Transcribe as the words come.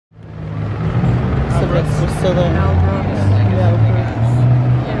still there.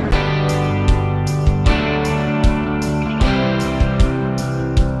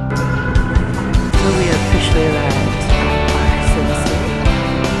 So we officially arrived at Sinister.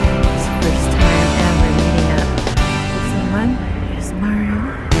 It's the first time ever meeting up with someone. Here's Mario.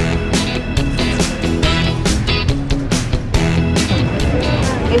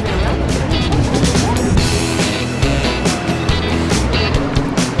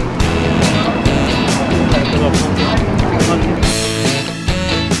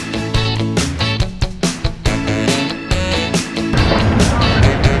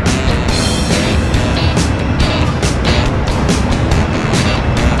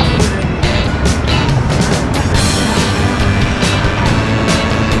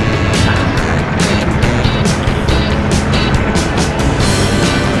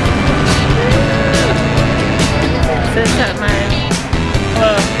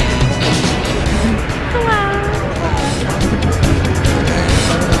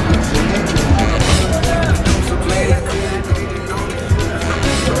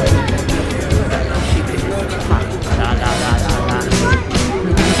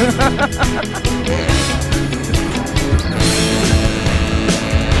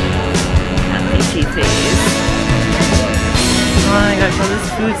 Oh my gosh, well, this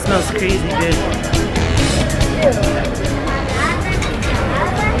food smells crazy good.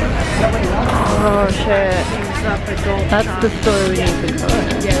 Oh shit. That's the store we need to go.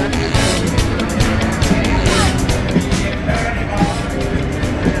 Yeah.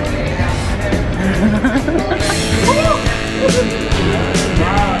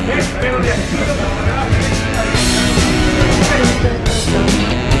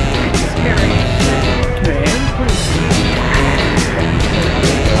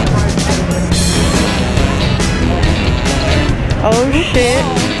 Oh shit.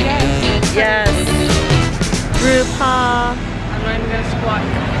 Yes. RuPaul. I'm not even gonna squat.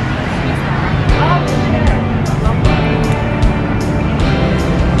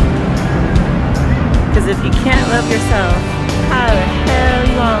 Because if you can't love yourself, how the hell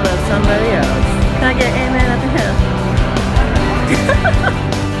you wanna love somebody else? Can I get amen up the hill?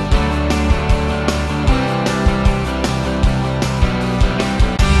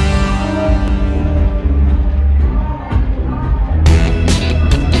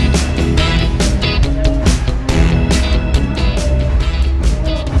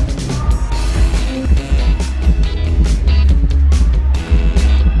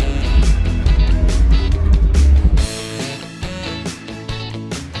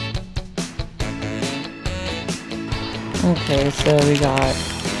 Okay, so we got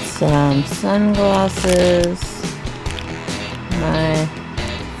some sunglasses, my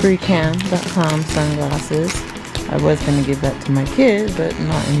freecam.com sunglasses. I was going to give that to my kid, but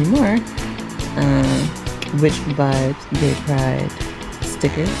not anymore. Witch Vibes Gay Pride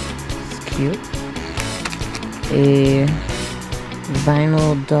sticker, it's cute. A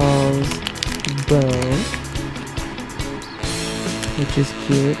Vinyl Dolls bow, which is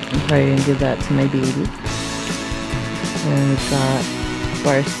cute. I'm probably going to give that to my baby. And we've got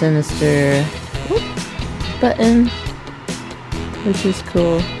Bar Sinister button, which is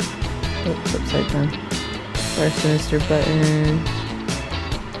cool. Oops, upside down. Bar Sinister button.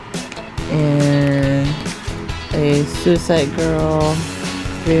 And a Suicide Girl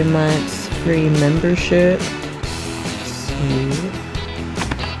 3 months free membership. Sweet.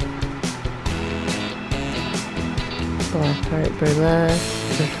 Blackheart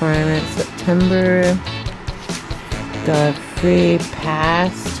Burlesque performance September. Got a free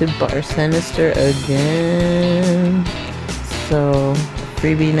pass to Bar Sinister again. So,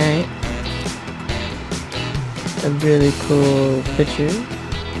 freebie night. A really cool picture.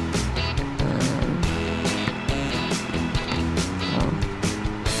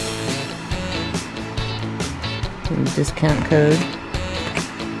 Discount code.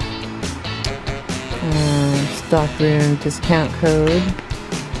 Stockroom discount code.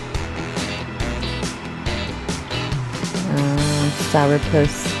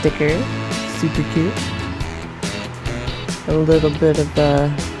 Sourpuss sticker, super cute. A little bit of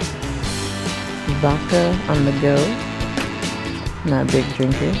vodka on the go. Not a big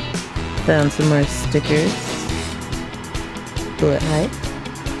drinker. Found some more stickers. Bullet Hype.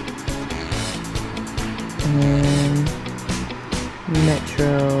 And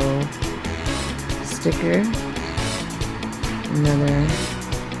Metro sticker. Another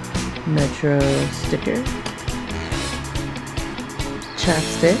Metro sticker.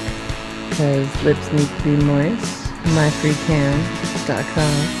 Chapstick, because lips need to be moist.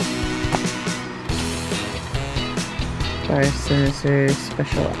 myfreecam.com. Bar Sinister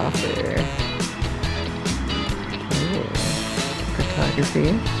special offer.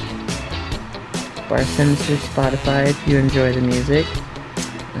 photography. Bar Sinister Spotify if you enjoy the music.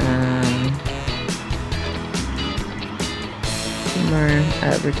 Some more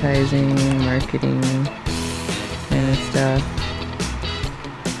advertising, marketing kind of stuff.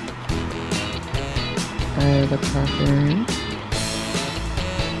 The coffin.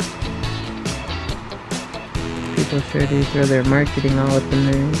 People sure do throw their marketing all up in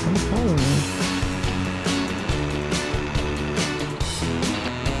there. Don't follow me.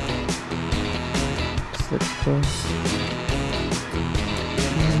 This looks cool.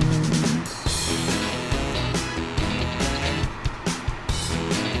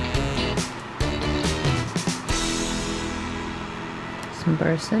 Some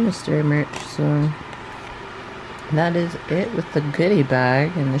Bar Sinister merch, so that is it with the goodie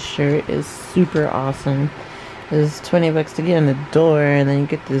bag, and the shirt is super awesome. It's 20 bucks to get in the door, and then you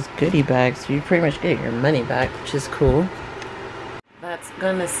get this goodie bag, so you pretty much get your money back, which is cool. That's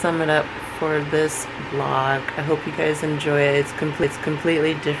gonna sum it up for this vlog. I hope you guys enjoy it. It's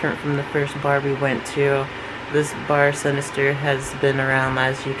completely different from the first bar we went to. This Bar Sinister has been around,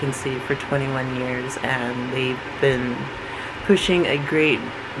 as you can see, for 21 years, and they've been pushing a great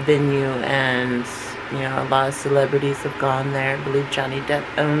venue, and you know, a lot of celebrities have gone there. I believe Johnny Depp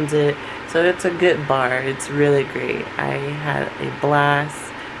owns it. So it's a good bar. It's really great. I had a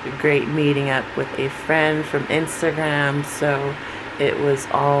blast. A great meeting up with a friend from Instagram. So it was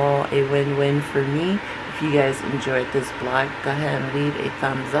all a win-win for me. If you guys enjoyed this vlog, go ahead and leave a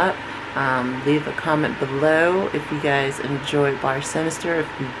thumbs up. Leave a comment below if you guys enjoy Bar Sinister, if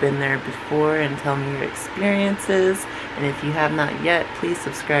you've been there before, and tell me your experiences. And if you have not yet, please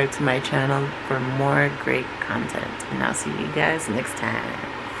subscribe to my channel for more great content. And I'll see you guys next time.